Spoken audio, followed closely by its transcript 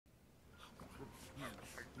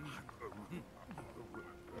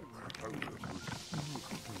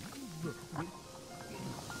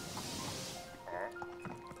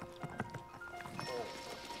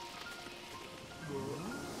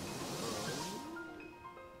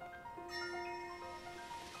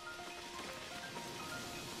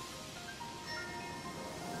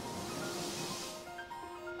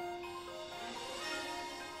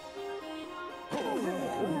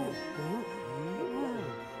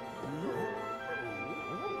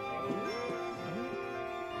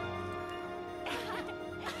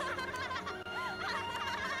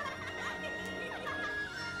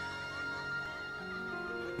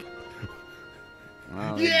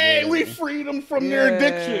We freed them from their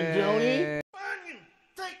addiction, Joni.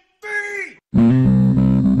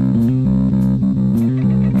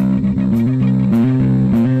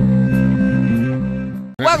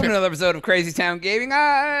 Welcome to another episode of Crazy Town Gaming.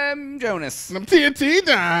 I'm Jonas. And I'm TNT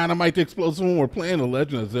Dinomight the Explosive, and we're playing The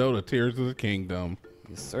Legend of Zelda Tears of the Kingdom.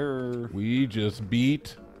 Yes, sir. We just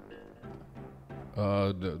beat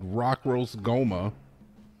the Rockros Goma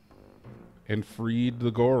and freed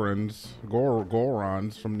the Gorons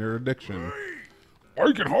from their addiction.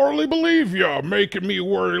 I can hardly believe ya making me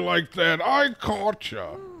worry like that. I caught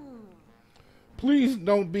ya. Please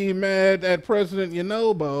don't be mad at President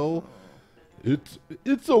Yonobo.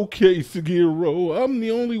 It's okay, Sugiro. I'm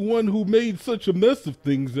the only one who made such a mess of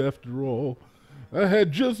things after all. I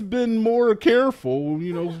had just been more careful,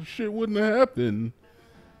 you know, shit wouldn't have happened.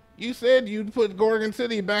 You said you'd put Gorgon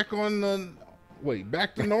City back on the... Wait,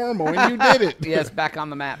 back to normal, and you did it. Yes, back on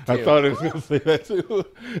the map, too. I thought I was going to say that,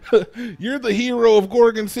 too. You're the hero of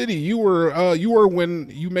Gorgon City. You were when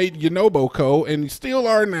you made Yonobo-ko, and you still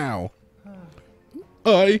are now.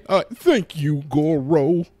 I thank you,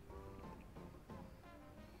 Goro.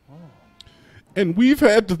 And we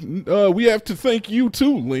have to thank you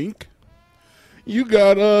too, Link. You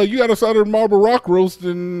got us out of Marble Rock Roast,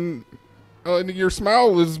 and your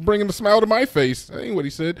smile is bringing a smile to my face. That ain't what he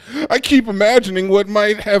said. I keep imagining what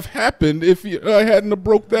might have happened if I hadn't have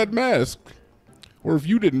broke that mask, or if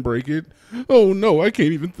you didn't break it. Oh no, I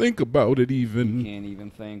can't even think about it. Even he can't even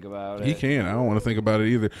think about it. He can't. I don't want to think about it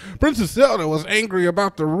either. Princess Zelda was angry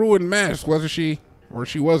about the ruined mask, wasn't she? Or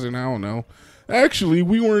she wasn't. I don't know. Actually,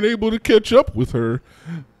 we weren't able to catch up with her.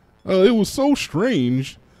 It was so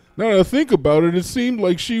strange. Now that I think about it, it seemed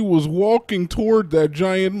like she was walking toward that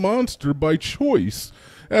giant monster by choice.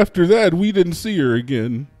 After that, we didn't see her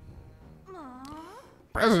again. Aww.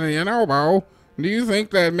 President Yonobo, do you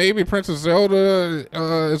think that maybe Princess Zelda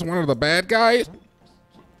is one of the bad guys?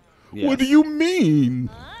 Yes. What do you mean?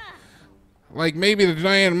 Like maybe the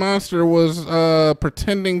giant monster was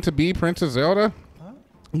pretending to be Princess Zelda?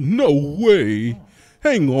 No way.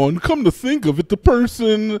 Hang on, come to think of it, the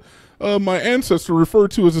person my ancestor referred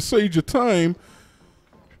to as a sage of time,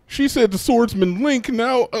 she said the swordsman Link.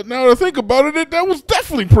 Now that I think about it, that was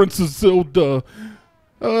definitely Princess Zelda.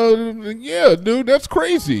 Yeah, dude, that's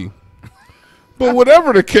crazy. But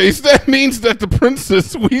whatever the case, that means that the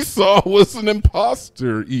princess we saw was an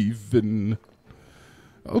imposter even.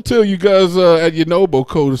 I'll tell you guys at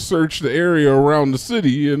Yonobo-ko to search the area around the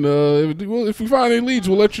city, and if we find any leads,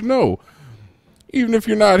 we'll let you know. Even if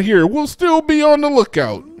you're not here, we'll still be on the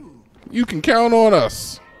lookout. You can count on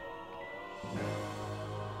us.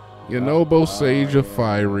 Yonobo Sage of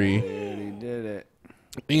Fiery. He did it.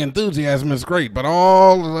 The enthusiasm is great, but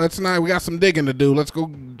let's not. We got some digging to do. Let's go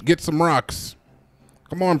get some rocks.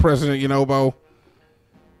 Come on, President Yonobo.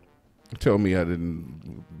 Tell me I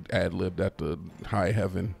didn't ad-libbed at the high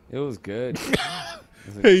heaven. It was good.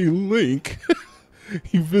 Hey, Link.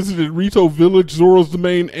 You visited Rito Village, Zoro's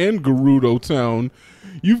Domain, and Gerudo Town.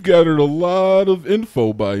 You've gathered a lot of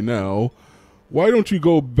info by now. Why don't you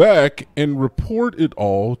go back and report it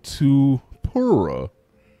all to Pura?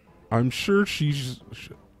 I'm sure she's...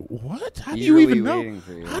 What? How do you even know?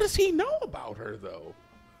 How does he know about her, though?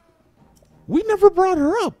 We never brought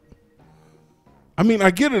her up. I mean,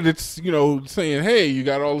 I get it. It's, you know, saying, hey, you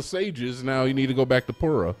got all the sages. Now you need to go back to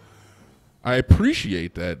Pura. I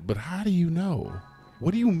appreciate that, but how do you know?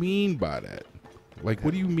 What do you mean by that? Like,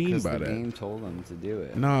 what do you mean by that? Because the game told them to do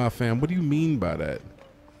it. Nah, fam, what do you mean by that?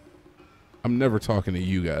 I'm never talking to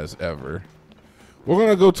you guys, ever. We're going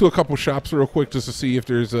to go to a couple shops real quick just to see if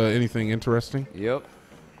there's anything interesting. Yep.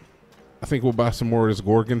 I think we'll buy some more of this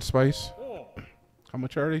Gorgon spice. How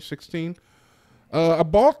much are they? 16? I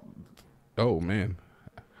bought... Oh, man.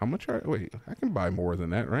 How much are... Wait, I can buy more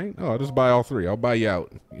than that, right? Oh, I'll just buy all three. I'll buy you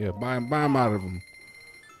out. Yeah, buy them out of them.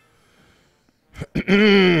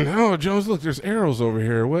 Oh, Jones, look, there's arrows over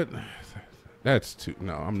here. What? That's too...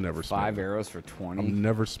 No, I'm never spending 5 arrows for 20? I'm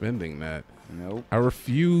never spending that. Nope. I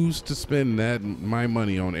refuse to spend my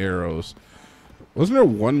money on arrows. Wasn't there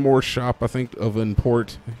one more shop, I think, of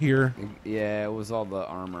import here? Yeah, it was all the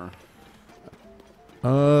armor.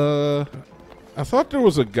 I thought there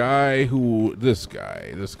was a guy who... This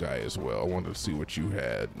guy as well. I wanted to see what you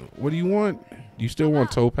had. What do you want? You still want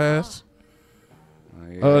Topaz?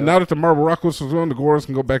 Yeah. Now that the Marble Rock was on, the Gorons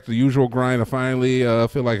can go back to the usual grind. I finally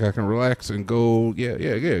feel like I can relax and go.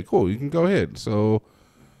 Yeah, cool. You can go ahead. So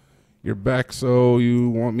you're back. So you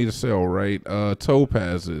want me to sell, right?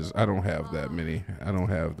 Topazes. I don't have that many. I don't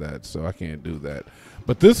have that, so I can't do that.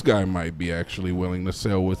 But this guy might be actually willing to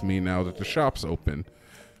sell with me now that the shop's open.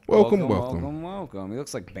 Welcome. Welcome. He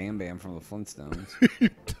looks like Bam Bam from the Flintstones. He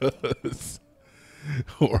does.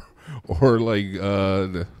 Or like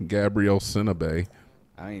Gabrielle Sinnebay.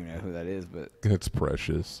 I don't even know who that is, but It's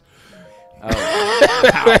Precious. wow.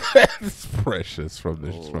 It's Precious from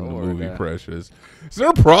the movie Precious. Is there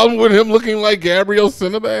a problem with him looking like Gabrielle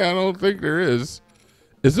Sinnebay? I don't think there is.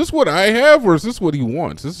 Is this what I have, or is this what he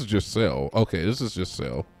wants? This is just sell. Okay, this is just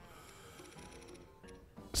sell.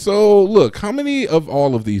 So, look, how many of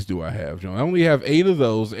all of these do I have, John? I only have 8 of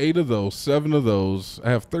those, 7 of those.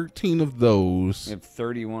 I have 13 of those. You have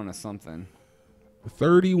 31 of something.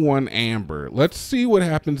 31 amber. Let's see what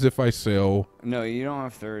happens if I sell. No, you don't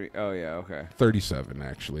have 30. Oh, yeah, okay. 37,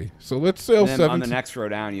 actually. So let's sell 17. 17. On the next row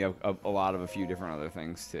down, you have a few different other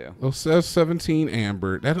things, too. Let's sell 17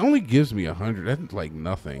 amber. That only gives me 100. That's like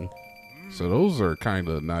nothing. So those are kind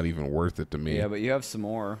of not even worth it to me. Yeah, but you have some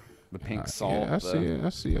more. The pink salt. Yeah, I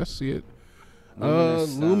see it.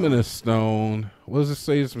 Luminous stone. What does it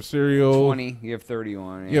say? It's material. 20. You have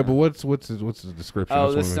 31. Yeah, but what's the description?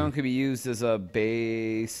 Oh, this stone could be used as a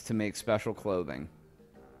base to make special clothing.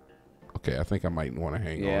 Okay, I think I might want to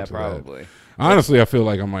hang on to Yeah, probably. that. Honestly, I feel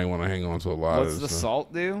like I might want to hang on to a lot of What's the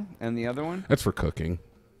salt do? And the other one? That's for cooking.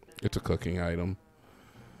 It's a cooking item.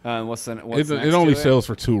 What's It next only to it? sells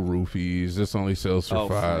for 2 rupees. This only sells for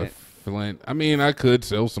 5. Flint. I mean, I could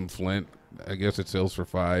sell some flint. I guess it sells for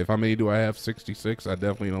 5. How many do I have? 66. I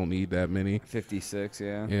definitely don't need that many. 56,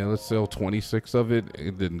 yeah. Yeah, let's sell 26 of it.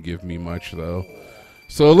 It didn't give me much, though.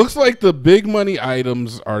 So it looks like the big money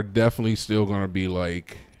items are definitely still going to be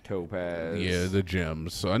like... Topaz. Yeah, the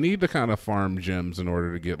gems. So I need to kind of farm gems in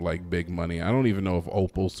order to get like big money. I don't even know if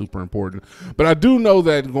opal's super important. But I do know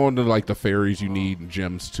that going to like the fairies, you need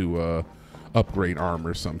gems to upgrade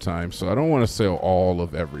armor sometimes. So I don't want to sell all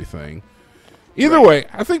of everything. Either way,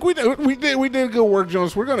 I think we did good work,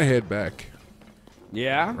 Jonas. We're gonna head back.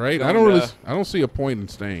 Yeah. Right? I don't see a point in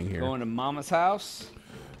staying here. Going to Mama's house.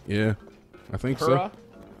 Yeah, I think Pura? so.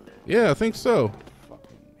 Yeah, I think so.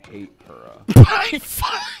 Hate Pura.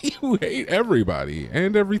 You hate everybody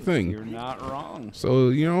and everything. You're not wrong. So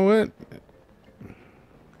you know what?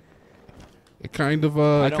 It kind of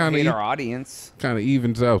I don't hate our audience. kind of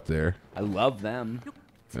evens out there. I love them.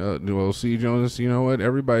 Well, see, Jonas, you know what?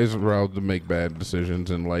 Everybody's allowed to make bad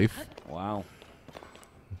decisions in life. Wow.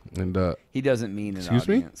 And He doesn't mean an Excuse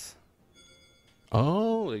me? audience.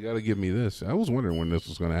 Oh, they got to give me this. I was wondering when this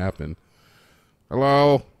was going to happen.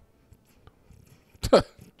 Hello?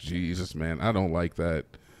 Jesus, man. I don't like that.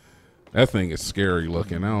 That thing is scary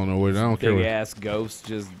looking. I don't know what. I don't care. Big ass ghost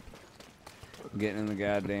just getting in the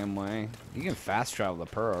goddamn way. You can fast travel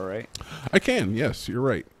to Pearl, right? I can. Yes, you're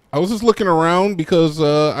right. I was just looking around because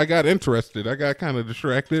I got interested. I got kind of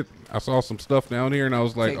distracted. I saw some stuff down here, and I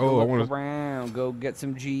was like, Take "Oh, a I look want to." around. Go get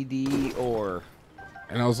some GD ore.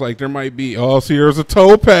 And I was like, "There might be." Oh, see, there's a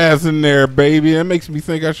topaz in there, baby. That makes me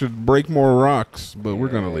think I should break more rocks. But we're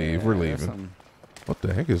gonna leave. We're leaving. What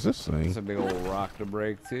the heck is this thing? It's a big old rock to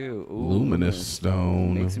break too. Ooh, Luminous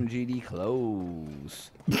stone. Make some GD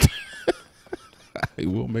clothes. I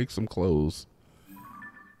will make some clothes.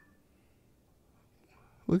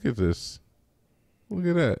 Look at this. Look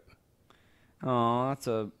at that. Oh, that's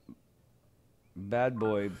a bad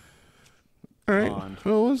boy. All right. Bond.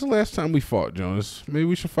 Well, when's the last time we fought, Jonas? Maybe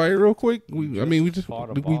we should fight real quick. We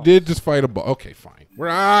fought a we boss. did just fight a boss. Okay, fine. We're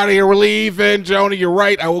out of here. We're leaving, Jonah. You're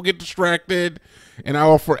right. I will get distracted, and I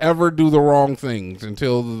will forever do the wrong things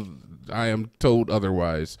until I am told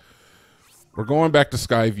otherwise. We're going back to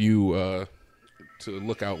Skyview to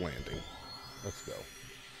Lookout Landing. Let's go.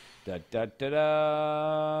 Da da da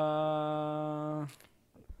da.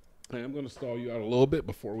 Hey, I'm going to stall you out a little bit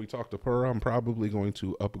before we talk to Purr. I'm probably going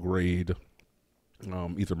to upgrade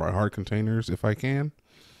either my heart containers if I can.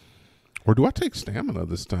 Or do I take stamina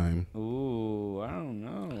this time? Ooh, I don't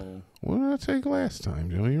know. What did I take last time?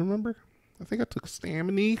 Do you remember? I think I took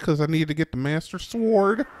stamina because I needed to get the Master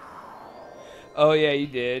Sword. Oh, yeah, you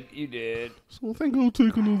did. You did. So I think I'll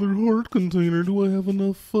take another heart container. Do I have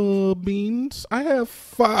enough beans? I have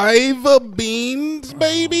 5 beans,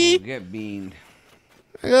 baby. Oh, get beamed.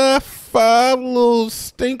 I got 5 little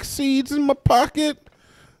stink seeds in my pocket.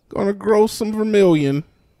 Gonna grow some vermilion.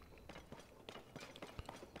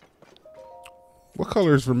 What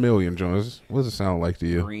color is vermilion, Jonas? What does it sound like to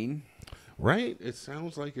you? Green. Right? It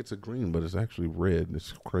sounds like it's a green, but it's actually red.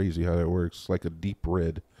 It's crazy how that works. It's like a deep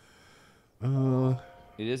red. It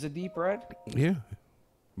is a deep red? Yeah,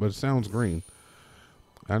 but it sounds green.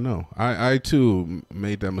 I know. I too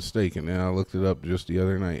made that mistake, and then I looked it up just the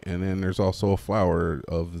other night. And then there's also a flower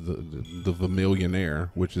of the Vermillionaire,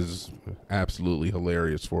 which is absolutely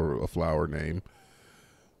hilarious for a flower name.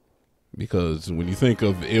 Because when you think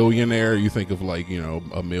of Alienaire, you think of like, you know,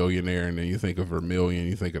 a millionaire, and then you think of Vermilion,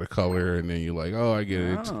 you think of the color, and then you're like, oh, I get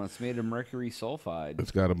it. Oh, it's made of mercury sulfide.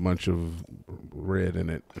 It's got a bunch of red in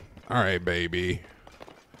it. All right, baby.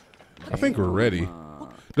 I think we're ready.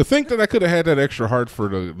 To think that I could have had that extra heart for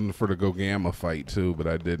the Go Gamma fight too, but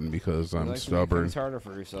I didn't because I'm stubborn. It's harder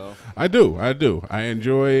for yourself. I do. I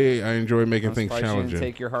enjoy making things challenging. You didn't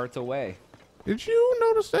take your hearts away. Did you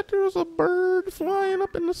notice that there was a bird flying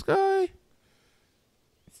up in the sky?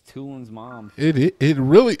 It's Tulin's mom. It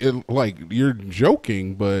really like you're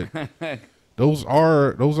joking, but those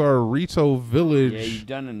are Rito Village. Yeah, you've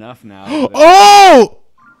done enough now. Oh,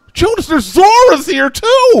 Jonas, there's Zora's here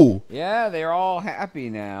too. Yeah, they're all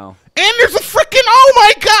happy now. And there's a freaking, oh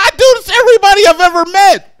my god, dude, it's everybody I've ever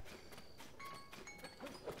met.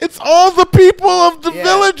 It's all the people of the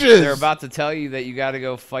villages. They're about to tell you that you got to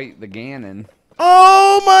go fight the Ganon.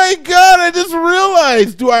 Oh my god, I just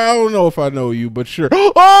realized. I don't know if I know you, but sure.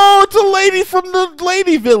 Oh, it's a lady from the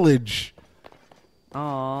lady village.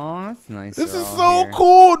 Oh, that's nice. This is so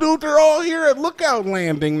cool, dude. They're all here at Lookout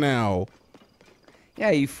Landing now. Yeah,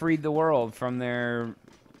 you freed the world from their...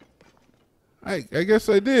 I guess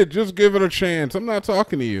I did. Just give it a chance. I'm not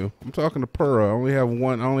talking to you. I'm talking to Purra. I only have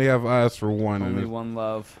one. I only have eyes for one. Only one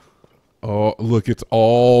love. Oh, look, it's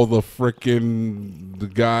all the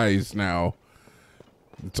frickin' guys now.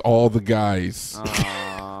 It's all the guys.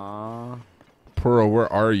 Aww. Purra,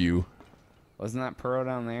 where are you? Wasn't that Purra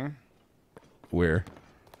down there? Where?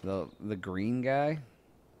 The green guy?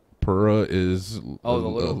 Purra is the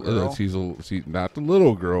little girl. She's not the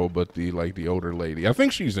little girl, but the older lady. I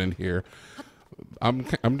think she's in here.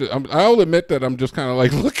 I'll admit that I'm just kind of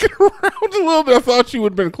like looking around a little bit. I thought she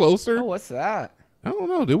would have been closer. Oh, what's that? I don't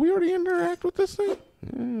know. Did we already interact with this thing?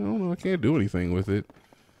 I don't know. I can't do anything with it.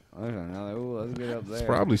 I don't know. Ooh, let's get up there. It's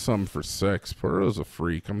probably something for sex. Purra's a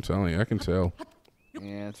freak. I'm telling you. I can tell.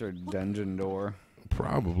 Yeah, it's her dungeon door.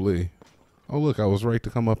 Probably. Oh, look. I was right to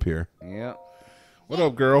come up here. Yep. What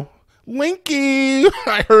up, girl? Linky!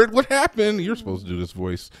 I heard what happened. You're supposed to do this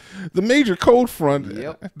voice. The major cold front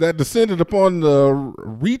that descended upon the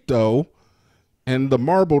Rito and the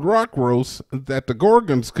marbled rock roast that the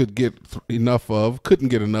Gorgons couldn't get enough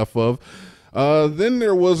of. Then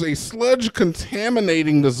there was a sludge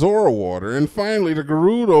contaminating the Zora water, and finally the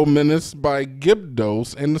Gerudo menaced by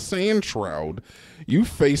Gibdos and the Sand Shroud. You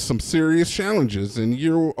faced some serious challenges, and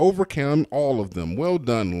you overcame all of them. Well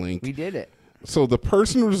done, Link. We did it. So the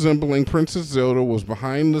person resembling Princess Zelda was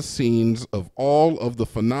behind the scenes of all of the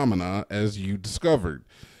phenomena, as you discovered.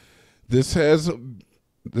 This has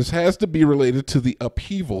to be related to the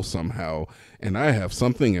upheaval somehow, and I have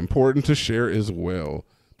something important to share as well.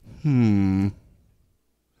 I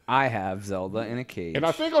have Zelda in a cage. And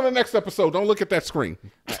I think on the next episode, don't look at that screen.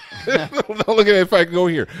 Don't look at it if I can go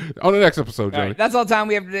here. On the next episode, Johnny. Right, that's all the time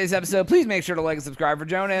we have for today's episode. Please make sure to like and subscribe for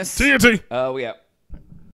Jonas. TNT. We out.